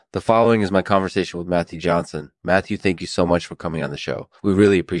The following is my conversation with Matthew Johnson. Matthew, thank you so much for coming on the show. We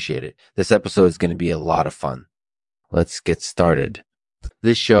really appreciate it. This episode is going to be a lot of fun. Let's get started.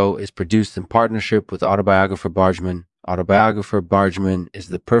 This show is produced in partnership with Autobiographer Bargeman. Autobiographer Bargeman is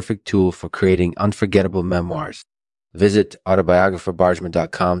the perfect tool for creating unforgettable memoirs. Visit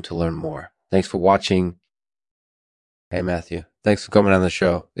autobiographerbargeman.com to learn more. Thanks for watching. Hey, Matthew. Thanks for coming on the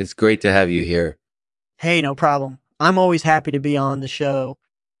show. It's great to have you here. Hey, no problem. I'm always happy to be on the show.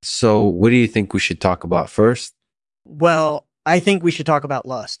 So what do you think we should talk about first? Well, I think we should talk about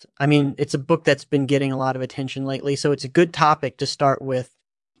lust. I mean, it's a book that's been getting a lot of attention lately, so it's a good topic to start with.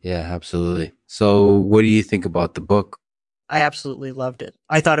 Yeah, absolutely. So what do you think about the book? I absolutely loved it.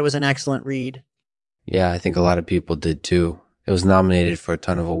 I thought it was an excellent read. Yeah, I think a lot of people did too. It was nominated for a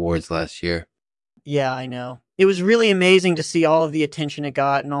ton of awards last year. Yeah, I know. It was really amazing to see all of the attention it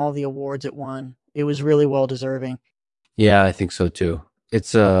got and all the awards it won. It was really well deserving. Yeah, I think so too.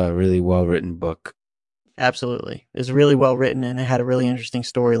 It's a really well-written book. Absolutely. It was really well written and it had a really interesting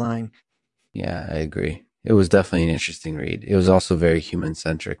storyline. Yeah, I agree. It was definitely an interesting read. It was also very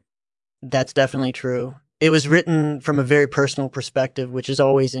human-centric. That's definitely true. It was written from a very personal perspective, which is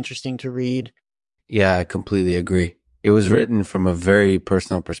always interesting to read. Yeah, I completely agree. It was written from a very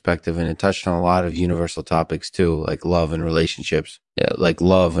personal perspective and it touched on a lot of universal topics too, like love and relationships. Yeah, like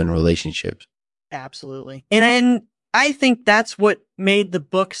love and relationships. Absolutely. And I think that's what made the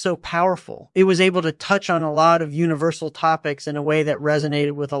book so powerful. It was able to touch on a lot of universal topics in a way that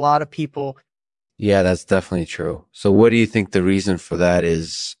resonated with a lot of people. Yeah, that's definitely true. So what do you think the reason for that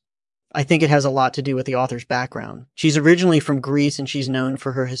is? I think it has a lot to do with the author's background. She's originally from Greece and she's known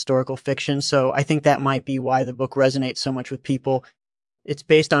for her historical fiction, so I think that might be why the book resonates so much with people. It's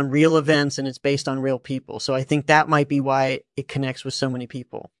based on real events and it's based on real people, so I think that might be why it connects with so many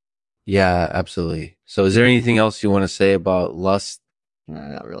people. Yeah, absolutely. So is there anything else you want to say about lust?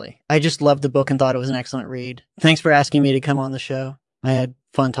 Not really. I just loved the book and thought it was an excellent read. Thanks for asking me to come on the show. I had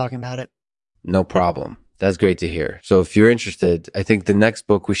fun talking about it. No problem. That's great to hear. So if you're interested, I think the next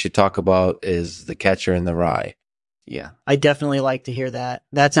book we should talk about is The Catcher in the Rye. Yeah, I definitely like to hear that.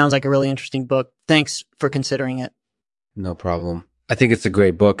 That sounds like a really interesting book. Thanks for considering it. No problem. I think it's a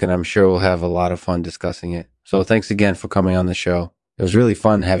great book and I'm sure we'll have a lot of fun discussing it. So thanks again for coming on the show. It was really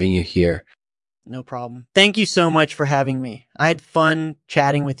fun having you here. No problem. Thank you so much for having me. I had fun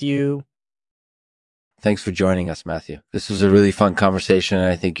chatting with you. Thanks for joining us, Matthew. This was a really fun conversation, and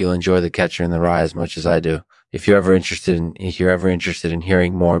I think you'll enjoy The Catcher in the Rye as much as I do. If you're ever interested in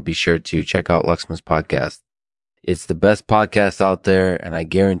hearing more, be sure to check out Lexman's podcast. It's the best podcast out there, and I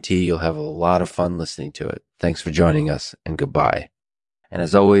guarantee you'll have a lot of fun listening to it. Thanks for joining us, and goodbye. And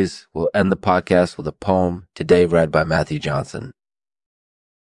as always, we'll end the podcast with a poem, today read by Matthew Johnson.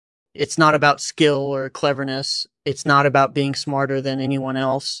 It's not about skill or cleverness. It's not about being smarter than anyone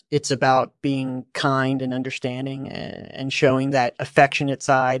else. It's about being kind and understanding and showing that affectionate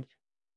side